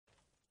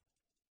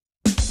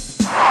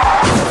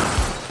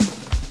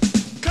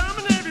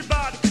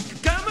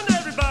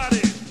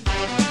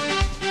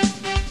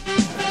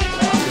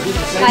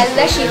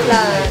sheep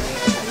love.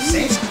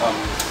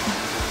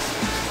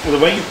 Well,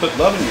 the way you put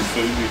love in your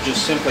food, you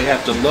just simply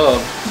have to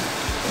love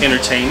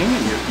entertaining,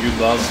 and you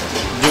love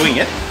doing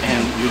it,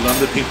 and you love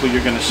the people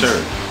you're going to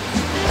serve.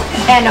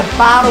 And a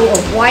bottle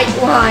of white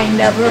wine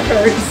never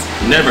hurts.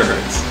 Never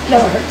hurts.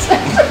 Never hurts.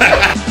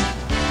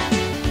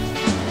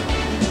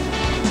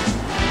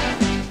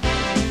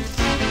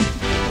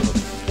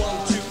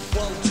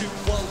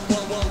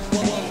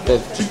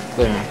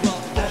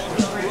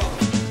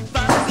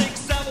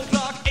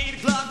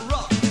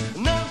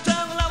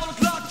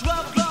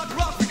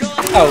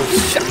 Oh,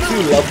 shucks,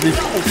 you love me.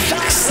 Oh,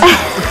 shucks.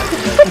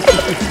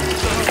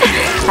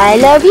 I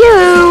love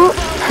you.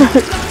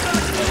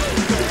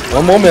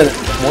 One more minute.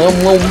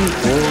 One more minute.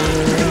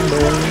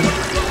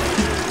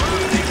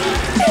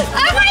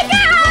 Oh my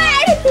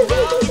God!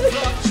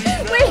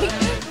 Wait,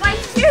 my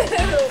shoe.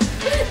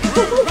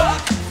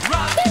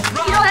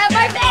 You don't have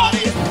my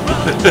face.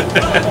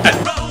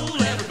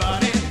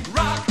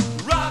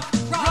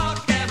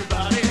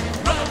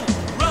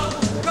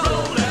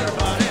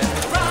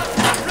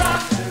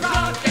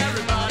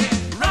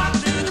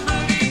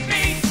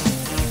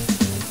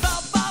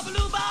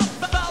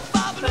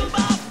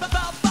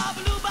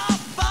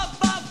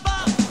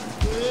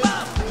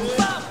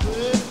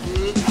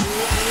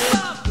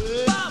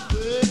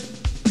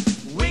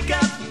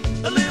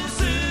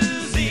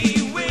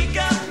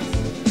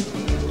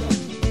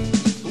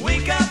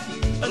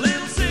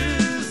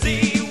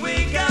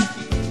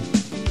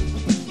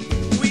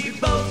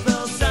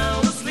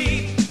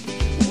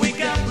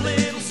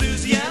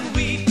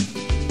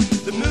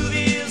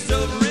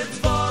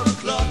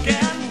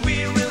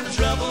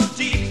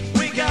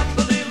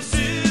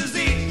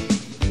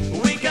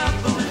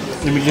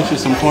 Let me get you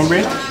some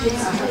cornbread.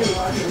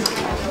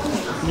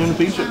 You want a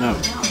piece or no?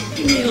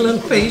 You need a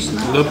little piece.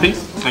 A little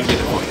piece? I get it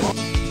for you.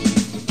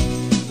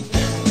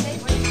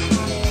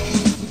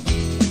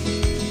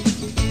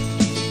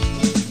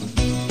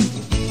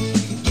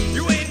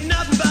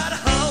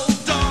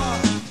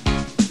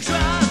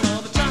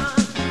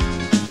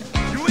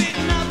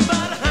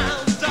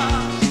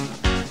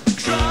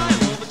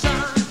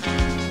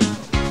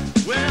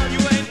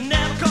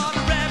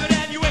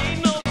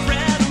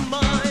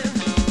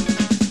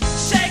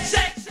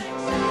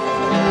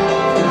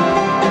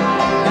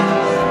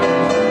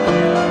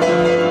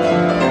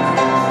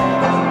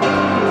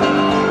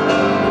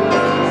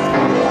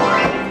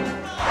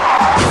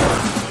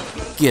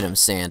 Get him,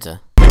 Santa.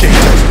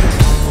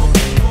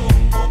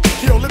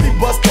 Yo, let me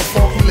bust the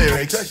funky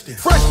lyrics.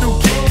 Fresh new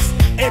kicks.